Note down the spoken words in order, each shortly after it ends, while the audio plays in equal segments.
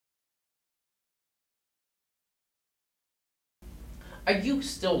Are you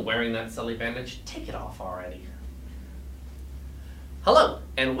still wearing that silly bandage? Take it off already. Hello,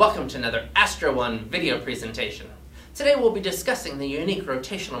 and welcome to another Astro One video presentation. Today we'll be discussing the unique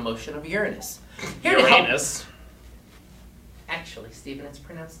rotational motion of Uranus. Uranus? Actually, Stephen, it's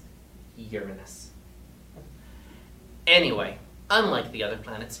pronounced Uranus. Anyway, unlike the other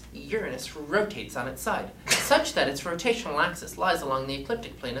planets, Uranus rotates on its side, such that its rotational axis lies along the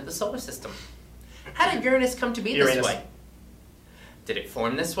ecliptic plane of the solar system. How did Uranus come to be this way? Did it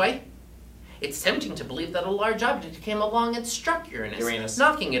form this way? It's tempting to believe that a large object came along and struck Uranus,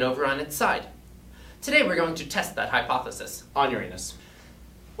 knocking it over on its side. Today we're going to test that hypothesis. On Uranus.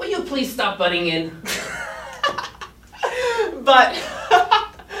 Will you please stop butting in? But...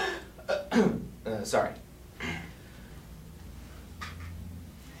 sorry.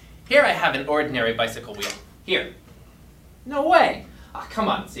 Here I have an ordinary bicycle wheel. Here. No way. Ah, come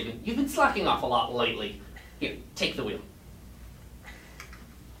on, Stephen. You've been slacking off a lot lately. Here, take the wheel.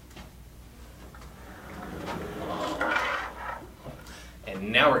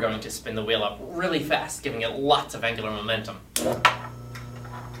 And now we're going to spin the wheel up really fast, giving it lots of angular momentum.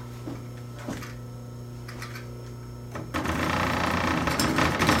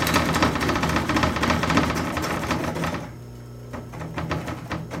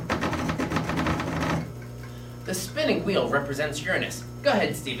 The spinning wheel represents Uranus. Go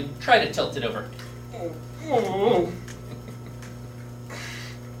ahead, Stephen. Try to tilt it over.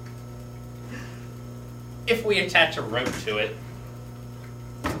 If we attach a rope to it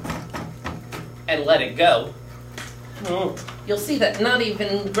and let it go, you'll see that not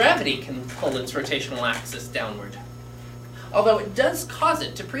even gravity can pull its rotational axis downward. Although it does cause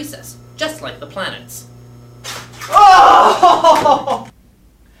it to precess, just like the planets. Oh!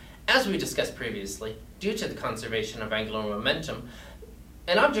 As we discussed previously, due to the conservation of angular momentum,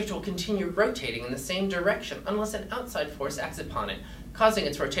 an object will continue rotating in the same direction unless an outside force acts upon it, causing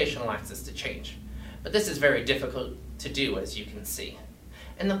its rotational axis to change. But this is very difficult to do, as you can see.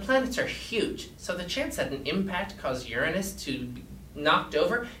 And the planets are huge, so the chance that an impact caused Uranus to be knocked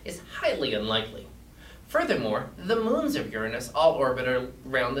over is highly unlikely. Furthermore, the moons of Uranus all orbit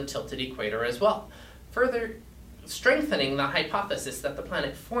around the tilted equator as well, further strengthening the hypothesis that the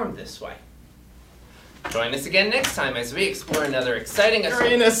planet formed this way. Join us again next time as we explore another exciting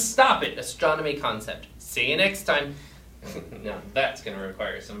astronomy concept. See you next time. Now that's going to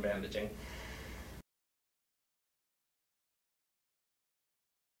require some bandaging.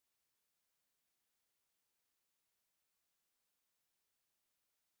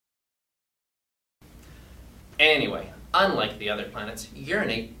 Anyway, unlike the other planets,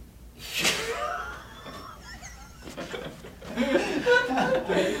 Uranus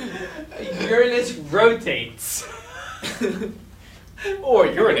rotates. Or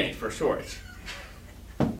urinate for short.